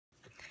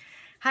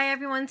Hi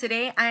everyone,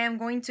 today I am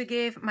going to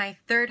give my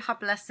third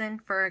hop lesson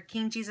for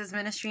King Jesus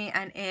Ministry,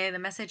 and the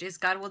message is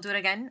God will do it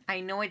again. I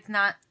know it's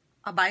not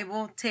a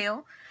Bible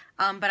tale,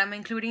 but I'm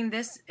including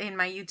this in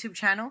my YouTube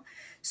channel.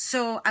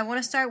 So I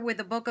want to start with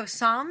the book of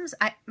Psalms.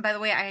 By the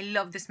way, I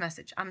love this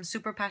message. I'm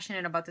super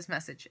passionate about this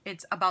message.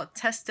 It's about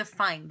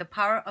testifying, the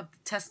power of the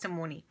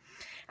testimony.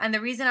 And the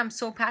reason I'm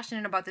so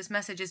passionate about this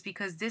message is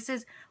because this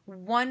is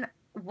one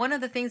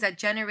of the things that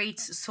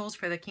generates souls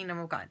for the kingdom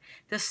of God.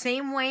 The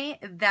same way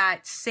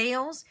that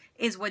sales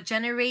is what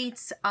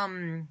generates,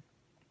 the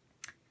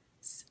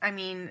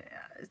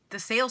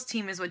sales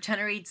team is what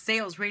generates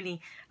sales,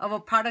 really, of a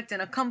product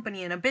and a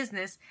company and a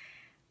business.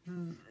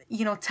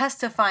 You know,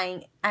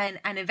 testifying and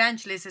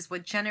evangelist is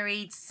what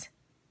generates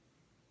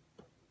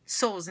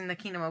souls in the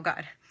kingdom of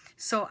God.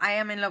 So I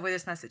am in love with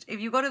this message. If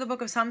you go to the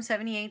book of Psalm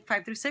 78,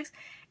 5-6,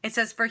 it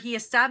says, "For he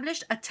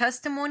established a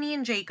testimony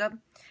in Jacob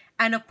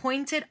and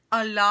appointed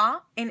a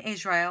law in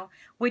Israel,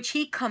 which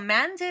he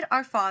commanded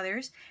our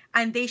fathers,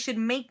 and they should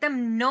make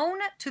them known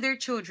to their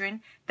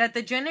children, that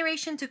the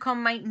generation to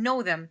come might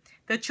know them,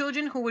 the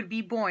children who would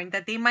be born,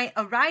 that they might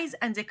arise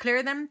and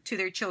declare them to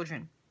their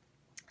children."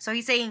 So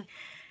he's saying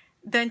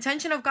the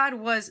intention of God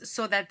was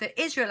so that the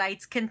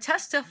Israelites can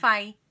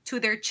testify to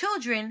their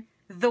children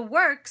the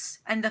works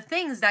and the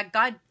things that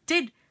God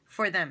did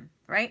for them,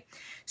 right?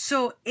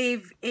 So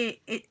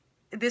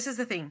this is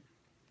the thing.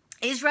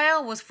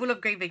 Israel was full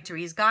of great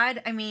victories.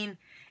 God,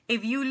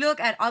 if you look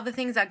at all the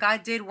things that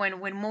God did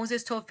when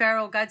Moses told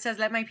Pharaoh, God says,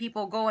 "Let my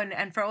people go,"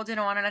 and Pharaoh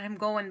didn't want to let him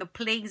go, and the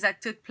plagues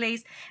that took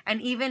place,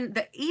 and even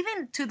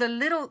to the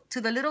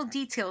little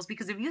details,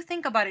 because if you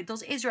think about it,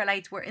 those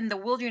Israelites were in the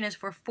wilderness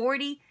for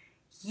 40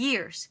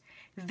 years.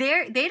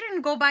 They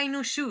didn't go buy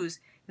new shoes.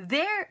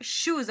 Their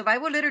shoes, the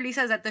Bible literally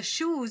says that their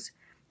shoes,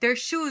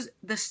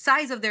 the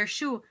size of their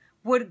shoe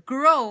would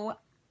grow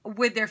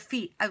with their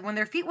feet. And when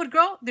their feet would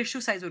grow, their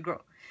shoe size would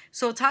grow.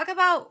 So talk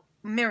about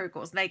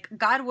miracles. Like,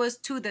 God was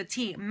to the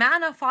T.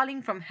 Manna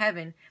falling from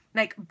heaven,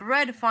 like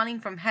bread falling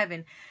from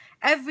heaven.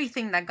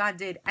 Everything that God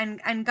did.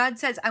 And God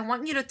says, "I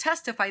want you to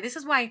testify." This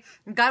is why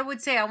God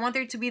would say, "I want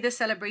there to be this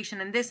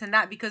celebration and this and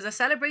that," because the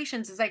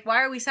celebrations is like,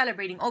 why are we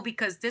celebrating? Oh,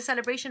 because this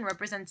celebration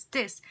represents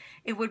this.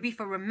 It would be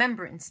for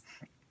remembrance.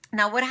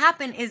 Now, what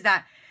happened is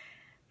that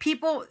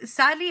people,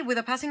 sadly, with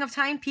the passing of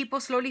time, people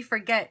slowly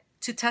forget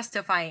to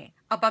testify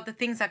about the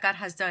things that God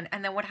has done.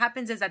 And then what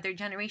happens is that their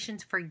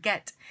generations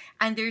forget.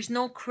 And there's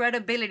no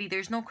credibility.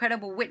 There's no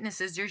credible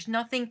witnesses. There's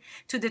nothing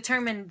to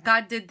determine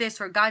God did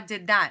this or God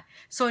did that.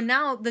 So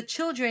now the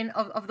children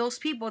of those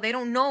people, they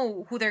don't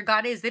know who their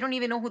God is. They don't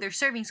even know who they're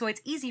serving. So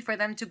it's easy for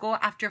them to go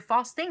after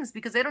false things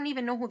because they don't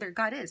even know who their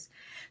God is.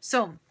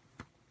 So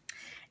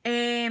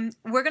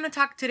we're going to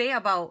talk today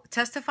about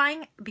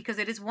testifying, because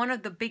it is one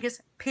of the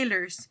biggest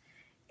pillars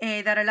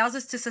that allows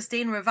us to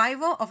sustain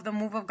revival of the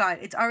move of God.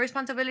 It's our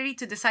responsibility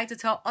to decide to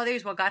tell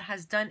others what God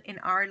has done in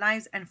our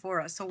lives and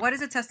for us. So what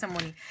is a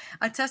testimony?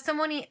 A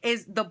testimony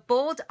is the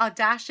bold,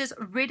 audacious,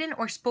 written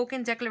or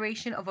spoken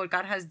declaration of what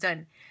God has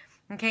done.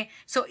 Okay,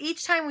 so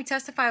each time we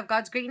testify of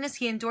God's greatness,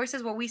 he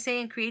endorses what we say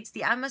and creates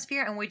the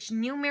atmosphere in which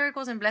new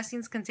miracles and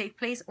blessings can take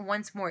place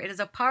once more. It is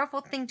a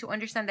powerful thing to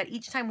understand that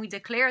each time we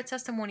declare a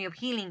testimony of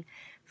healing,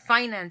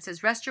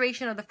 finances,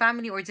 restoration of the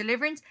family, or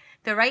deliverance,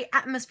 the right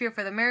atmosphere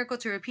for the miracle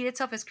to repeat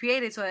itself is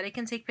created so that it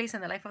can take place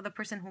in the life of the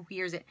person who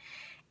hears it.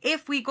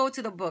 If we go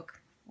to the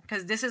book,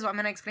 because this is what I'm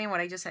going to explain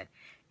what I just said.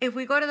 If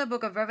we go to the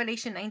book of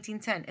Revelation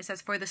 19:10, it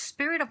says, "For the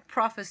spirit of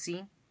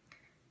prophecy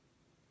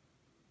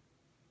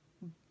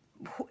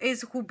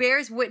who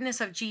bears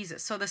witness of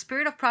Jesus." So the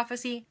spirit of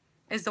prophecy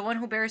is the one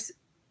who bears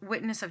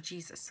witness of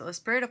Jesus. So the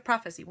spirit of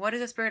prophecy. What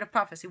is the spirit of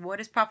prophecy? What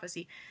is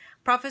prophecy?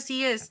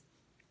 Prophecy is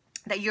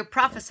that you're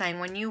prophesying.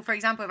 When you, for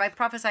example, if I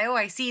prophesy,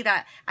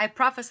 I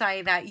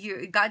prophesy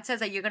that God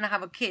says that you're going to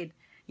have a kid.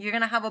 You're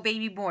going to have a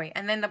baby boy.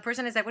 And then the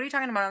person is like, "What are you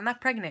talking about? I'm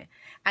not pregnant."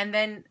 And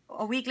then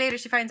a week later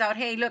she finds out,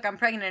 "Hey, look, I'm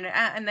pregnant."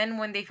 And then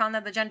when they found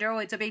out the gender, "Oh,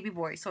 it's a baby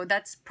boy." So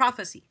that's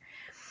prophecy.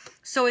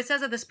 So it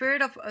says that the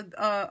spirit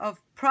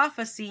of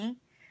prophecy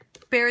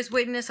bears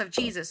witness of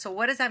Jesus. So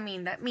what does that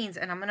mean? That means,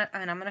 and I'm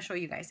gonna show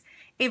you guys.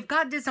 If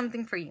God did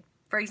something for you,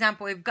 for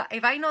example,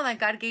 if I know that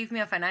God gave me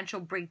a financial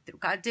breakthrough,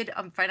 God did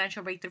a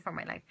financial breakthrough for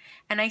my life,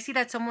 and I see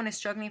that someone is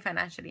struggling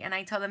financially, and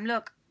I tell them,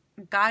 "Look,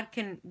 God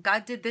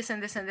did this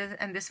and this and this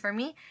and this for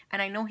me,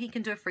 and I know he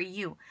can do it for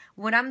you."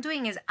 What I'm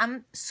doing is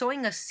I'm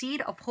sowing a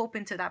seed of hope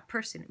into that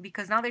person,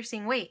 because now they're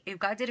saying, "Wait, if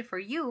God did it for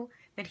you,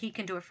 then he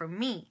can do it for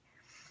me."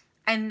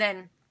 And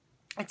then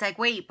it's like,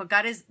 wait, but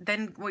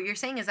then what you're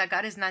saying is that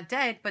God is not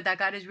dead, but that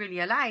God is really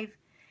alive.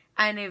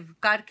 And if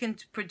God can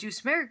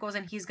produce miracles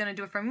and he's going to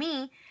do it for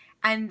me,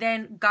 and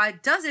then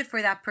God does it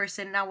for that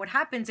person, now what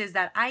happens is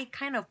that I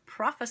kind of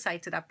prophesy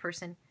to that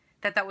person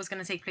that was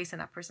going to take place in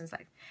that person's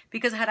life.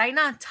 Because had I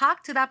not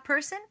talked to that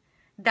person,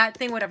 that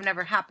thing would have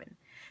never happened.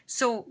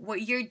 So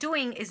what you're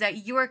doing is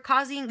that you're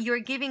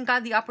giving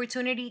God the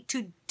opportunity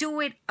to do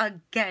it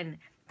again.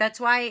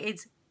 That's why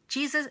it's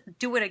Jesus,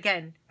 do it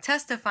again.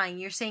 Testifying,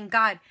 you're saying,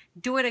 God,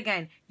 do it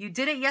again. You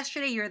did it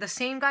yesterday. You're the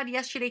same God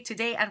yesterday,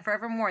 today, and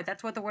forevermore.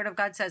 That's what the word of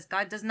God says.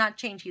 God does not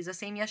change. He's the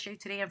same yesterday,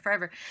 today, and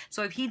forever.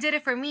 So if he did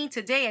it for me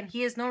today, and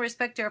he is no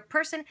respecter of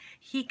person,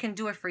 he can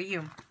do it for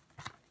you.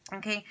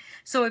 Okay,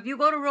 so if you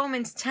go to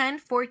Romans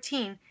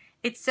 10:14,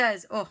 it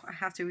says, oh, I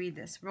have to read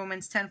this.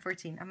 Romans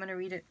 10:14. I'm going to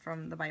read it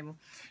from the Bible.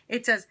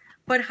 It says,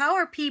 but how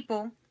are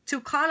people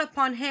to call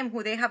upon him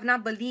who they have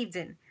not believed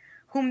in,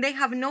 whom they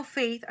have no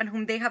faith and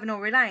whom they have no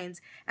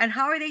reliance? And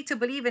how are they to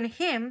believe in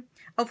him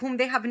of whom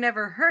they have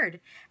never heard?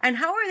 And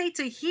how are they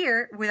to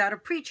hear without a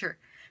preacher?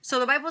 So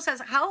the Bible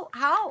says, how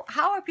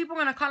are people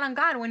going to call on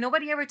God when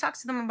nobody ever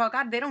talks to them about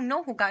God? They don't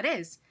know who God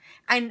is.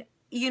 And,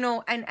 you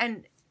know,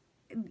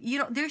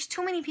 there's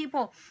too many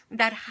people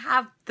that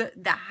have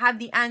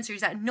the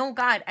answers, that know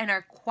God and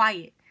are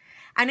quiet.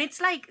 And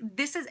it's like,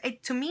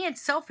 to me,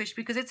 it's selfish,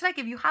 because it's like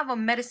if you have a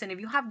medicine, if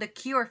you have the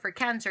cure for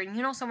cancer, and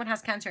you know someone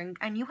has cancer,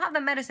 and you have the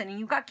medicine and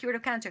you got cured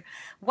of cancer,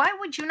 why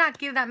would you not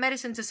give that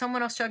medicine to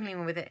someone else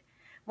struggling with it?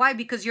 Why?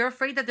 Because you're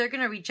afraid that they're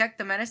going to reject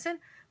the medicine?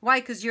 Why?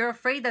 Because you're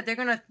afraid that they're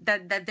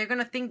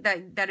gonna think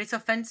that it's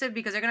offensive,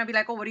 because they're gonna be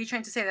like, oh, what are you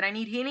trying to say? That I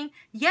need healing?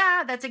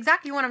 Yeah, that's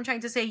exactly what I'm trying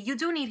to say. You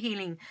do need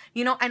healing,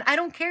 you know, and I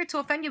don't care to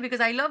offend you, because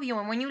I love you.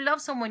 And when you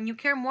love someone, you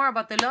care more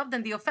about the love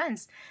than the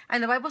offense.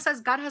 And the Bible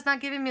says, God has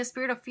not given me a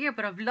spirit of fear,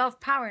 but of love,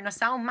 power, and a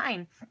sound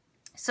mind.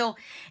 So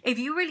if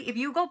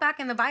you go back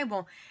in the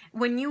Bible,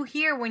 when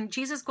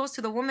Jesus goes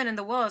to the woman in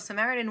the well, a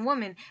Samaritan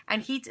woman,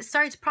 and he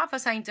starts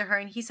prophesying to her,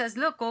 and he says,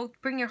 look, go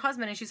bring your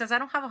husband. And she says, I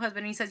don't have a husband.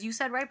 And he says, you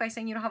said right by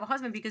saying you don't have a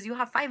husband, because you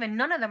have 5 and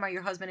none of them are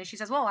your husband. And she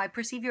says, well, I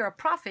perceive you're a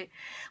prophet.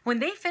 When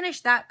they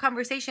finish that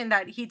conversation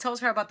that he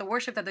tells her about the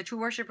worship, that the true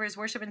worshipers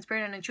worship in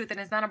spirit and in truth, and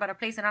it's not about a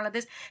place and all of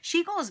this,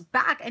 she goes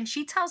back and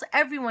she tells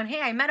everyone,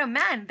 hey, I met a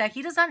man that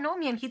he does not know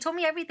me, and he told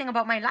me everything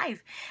about my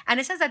life. And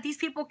it says that these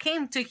people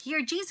came to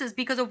hear Jesus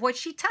because of what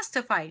she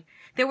testified.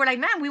 They were like,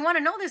 man, we want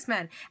to know this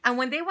man. And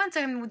when they went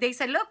to him, they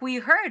said, look, we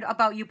heard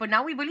about you, but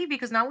now we believe,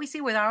 because now we see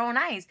with our own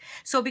eyes.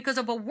 So because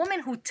of a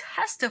woman who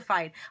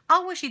testified,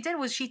 all what she did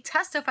was she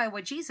testified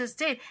what Jesus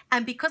did.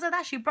 And because of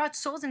that, she brought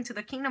souls into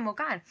the kingdom of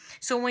God.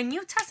 So when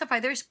you testify,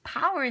 there's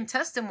power in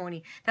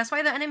testimony. That's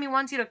why the enemy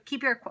wants you to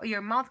keep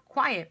your mouth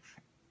quiet.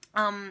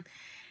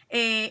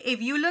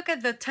 If you look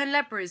at the 10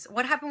 lepers,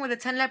 what happened with the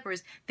 10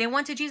 lepers? They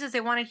went to Jesus, they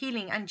wanted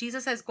healing, and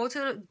Jesus says, go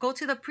to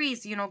the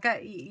priest, you know,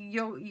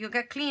 you'll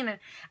get clean.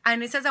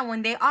 And it says that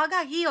when they all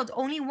got healed,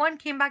 only one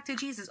came back to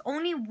Jesus.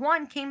 Only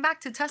one came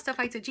back to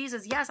testify to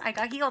Jesus. Yes, I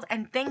got healed,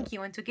 and thank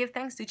you, and to give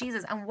thanks to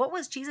Jesus. And what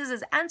was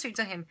Jesus's answer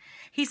to him?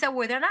 He said,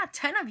 were there not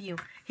 10 of you?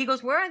 He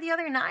goes, where are the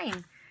other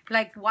 9?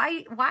 Like,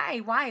 why,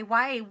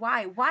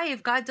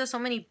 if God does so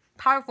many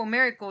powerful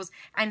miracles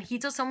and he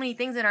does so many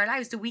things in our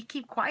lives, do we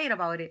keep quiet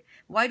about it?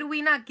 Why do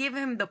we not give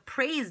him the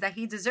praise that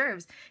he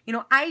deserves? You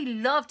know, I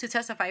love to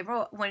testify,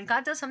 bro. When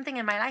God does something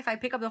in my life, I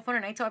pick up the phone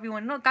and I tell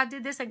everyone, no, God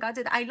did this and God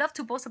did. I love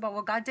to boast about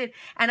what God did.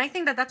 And I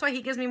think that that's why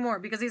he gives me more,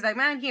 because he's like,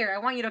 man, here, I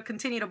want you to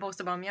continue to boast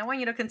about me. I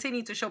want you to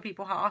continue to show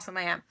people how awesome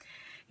I am.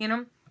 You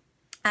know,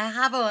 I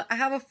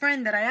have a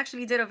friend that I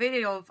actually did a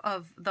video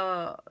of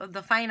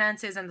the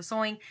finances and the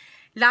sewing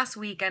last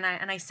week, and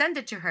I sent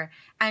it to her,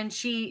 and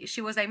she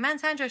was like, man,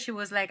 Sandra, she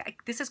was like,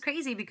 this is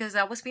crazy, because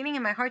I was feeling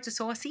in my heart to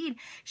sow a seed.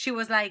 She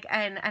was like,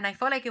 and I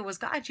felt like it was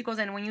God. She goes,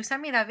 and when you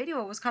sent me that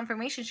video, it was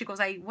confirmation. She goes,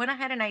 I went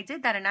ahead and I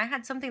did that, and I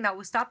had something that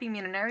was stopping me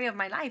in an area of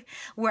my life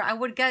where I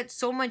would get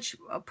so much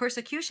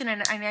persecution,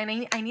 and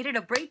I needed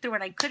a breakthrough,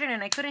 and I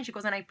couldn't. She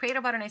goes, and I prayed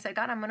about it, and I said,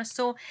 God, I'm gonna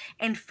sow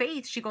in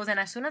faith. She goes, and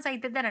as soon as I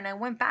did that, and I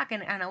went back,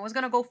 and I was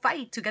gonna go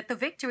fight to get the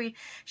victory,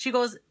 she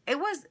goes,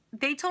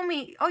 they told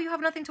me, oh, you have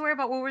nothing to worry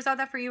about. We'll resolve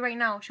that for you right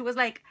now. She was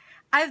like,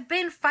 I've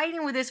been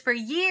fighting with this for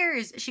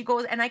years. She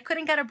goes, and I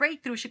couldn't get a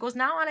breakthrough. She goes,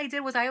 now all I did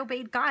was I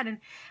obeyed God,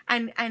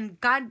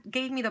 and God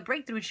gave me the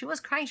breakthrough. And she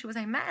was crying. She was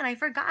like, man, I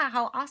forgot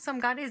how awesome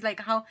God is.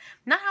 Like,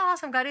 not how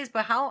awesome God is,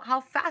 but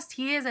how fast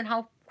he is and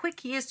how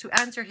quick he is to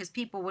answer his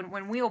people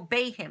when we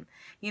obey him.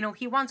 You know,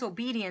 he wants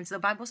obedience. The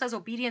Bible says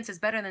obedience is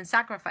better than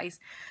sacrifice.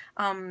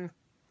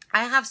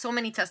 I have so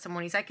many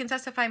testimonies. I can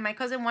testify. My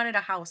cousin wanted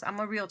a house. I'm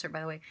a realtor, by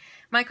the way.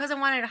 My cousin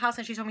wanted a house,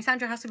 and she told me,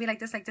 Sandra, it has to be like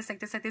this, like this, like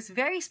this, like this.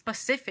 Very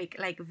specific,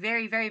 like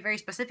very, very, very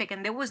specific.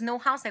 And there was no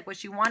house like what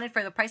she wanted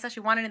for the price that she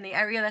wanted in the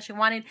area that she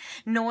wanted.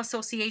 No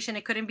association.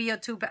 It couldn't be a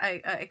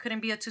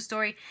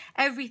two-story.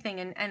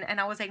 Everything.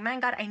 And I was like, man,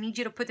 God, I need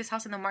you to put this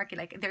house in the market.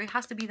 Like, there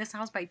has to be this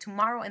house by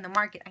tomorrow in the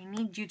market. I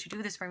need you to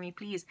do this for me,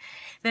 please.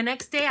 The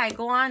next day, I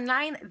go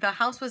online. The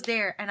house was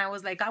there, and I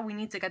was like, God, we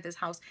need to get this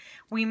house.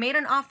 We made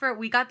an offer.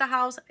 We got the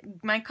house.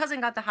 My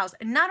cousin got the house.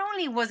 And not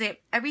only was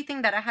it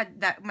everything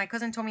that my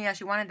cousin told me that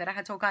she wanted, that I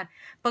had told God,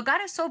 but God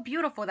is so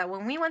beautiful that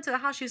when we went to the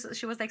house,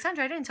 she was like,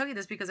 Sandra, I didn't tell you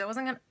this because I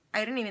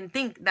didn't even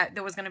think that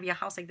there was going to be a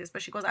house like this.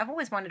 But she goes, I've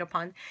always wanted a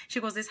pond. She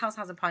goes, this house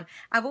has a pond.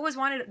 I've always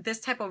wanted this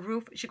type of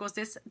roof. She goes,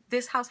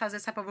 this house has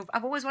this type of roof.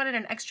 I've always wanted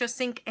an extra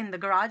sink in the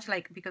garage,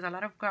 like, because a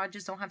lot of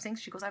garages don't have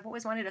sinks. She goes, I've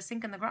always wanted a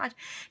sink in the garage.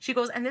 She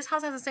goes, and this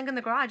house has a sink in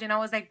the garage. And I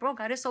was like, bro,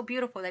 God is so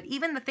beautiful that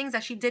even the things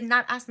that she did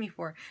not ask me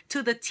for,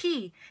 to the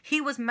T,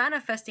 he was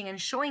manifesting manifesting and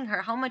showing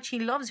her how much he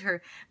loves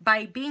her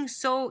by being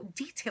so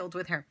detailed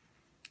with her.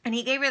 And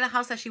he gave her the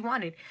house that she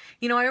wanted.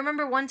 You know, I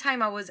remember one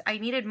time I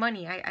needed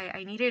money.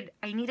 I needed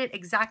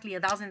exactly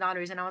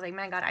 $1,000. And I was like,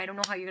 man, God, I don't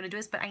know how you're going to do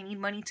this, but I need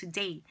money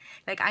today.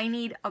 Like, I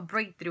need a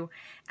breakthrough.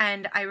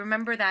 And I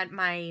remember that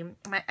my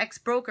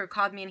ex-broker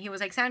called me and he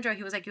was like, Sandra,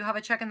 he was like, you have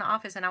a check in the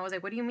office. And I was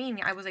like, what do you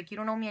mean? I was like, you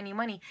don't owe me any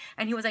money.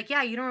 And he was like,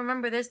 yeah, you don't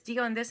remember this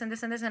deal and this and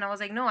this and this. And I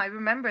was like, no, I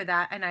remember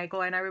that. And I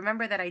go, and I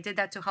remember that I did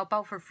that to help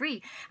out for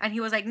free. And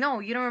he was like, no,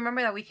 you don't remember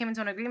that we came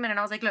into an agreement. And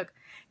I was like, look,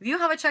 if you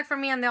have a check for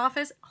me in the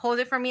office, hold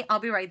it for me. I'll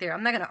be right there.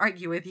 I'm not gonna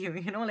argue with you,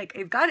 you know, like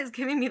if God is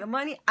giving me the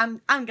money, I'm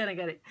gonna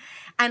get it.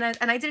 And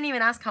I didn't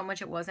even ask how much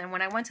it was. And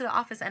when I went to the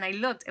office and I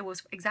looked, it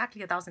was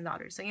exactly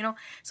 $1,000. So, you know,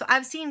 so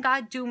I've seen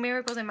God do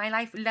miracles in my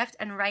life left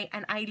and right,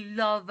 and I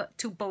love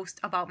to boast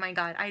about my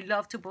God. I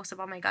love to boast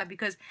about my God,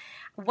 because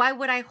why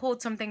would I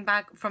hold something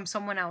back from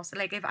someone else?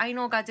 Like, if I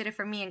know God did it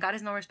for me and God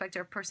is no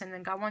respecter of person,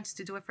 then God wants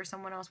to do it for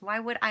someone else. Why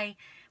would I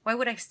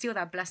steal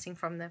that blessing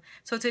from them?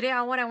 So today,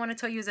 what I want to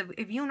tell you is,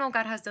 if you know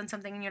God has done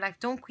something in your life,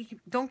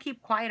 don't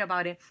keep quiet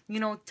about it. You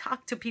know,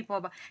 talk to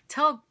people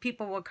tell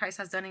people what Christ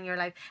has done in your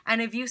life.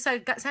 And if you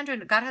said, Sandra,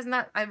 God has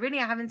not, I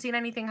haven't seen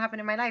anything happen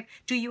in my life,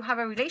 do you have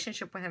a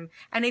relationship with him?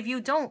 And if you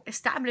don't,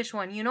 establish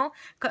one, you know.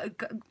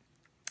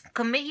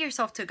 Commit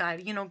yourself to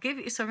God, you know,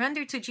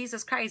 surrender to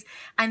Jesus Christ,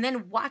 and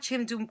then watch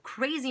him do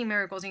crazy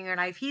miracles in your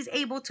life. He's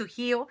able to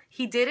heal.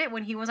 He did it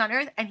when he was on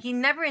earth, and he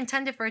never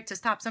intended for it to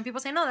stop. Some people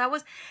say, no, that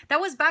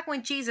was back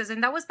when Jesus,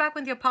 and that was back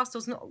when the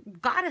apostles. No,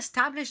 God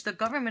established the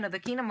government of the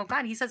kingdom of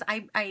God. He says,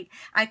 I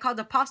called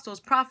apostles,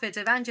 prophets,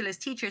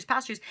 evangelists, teachers,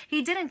 pastors.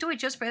 He didn't do it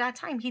just for that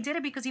time. He did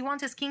it because he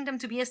wants his kingdom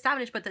to be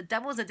established. But the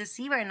devil's a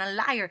deceiver and a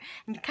liar,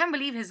 and you can't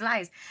believe his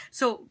lies.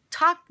 So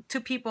talk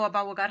to people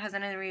about what God has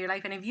done in your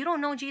life. And if you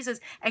don't know Jesus,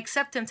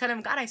 accept him. Tell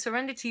him, God, I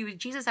surrender to you.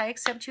 Jesus, I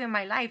accept you in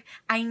my life.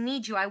 I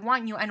need you. I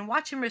want you. And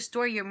watch him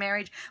restore your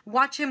marriage.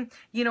 Watch him,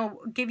 you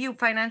know, give you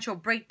financial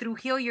breakthrough.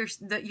 Heal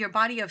your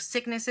body of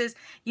sicknesses.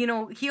 You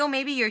know, heal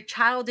maybe your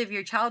child if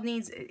your child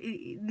needs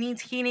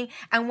healing.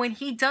 And when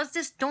he does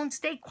this, don't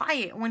stay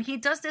quiet. When he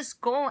does this,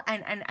 go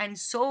and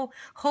sow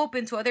hope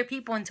into other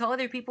people and tell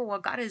other people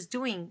what God is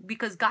doing,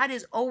 because God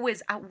is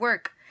always at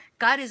work.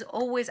 God is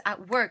always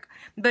at work.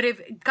 But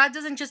if God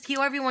doesn't just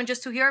heal everyone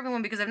just to heal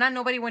everyone, because if not,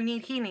 nobody would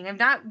need healing. If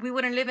not, we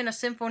wouldn't live in a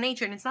sinful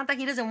nature. And it's not that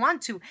he doesn't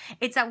want to.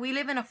 It's that we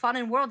live in a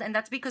fallen world. And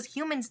that's because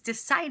humans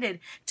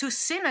decided to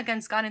sin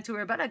against God and to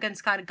rebel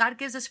against God. God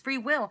gives us free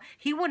will.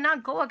 He will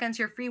not go against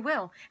your free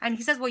will. And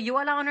he says, well, you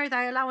allow on earth,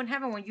 I allow in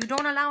heaven. When you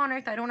don't allow on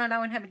earth, I don't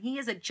allow in heaven. He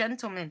is a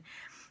gentleman.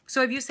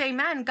 So if you say,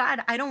 man,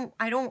 God, I don't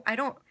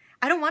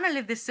want to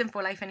live this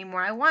sinful life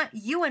anymore. I want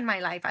you in my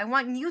life. I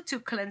want you to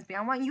cleanse me.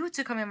 I want you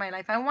to come in my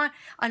life. I want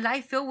a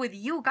life filled with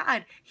you,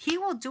 God. He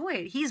will do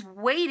it. He's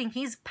waiting.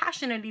 He's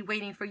passionately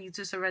waiting for you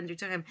to surrender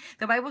to him.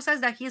 The Bible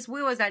says that his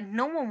will is that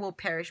no one will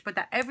perish, but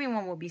that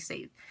everyone will be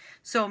saved.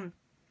 So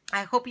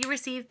I hope you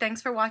receive.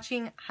 Thanks for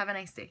watching. Have a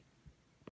nice day.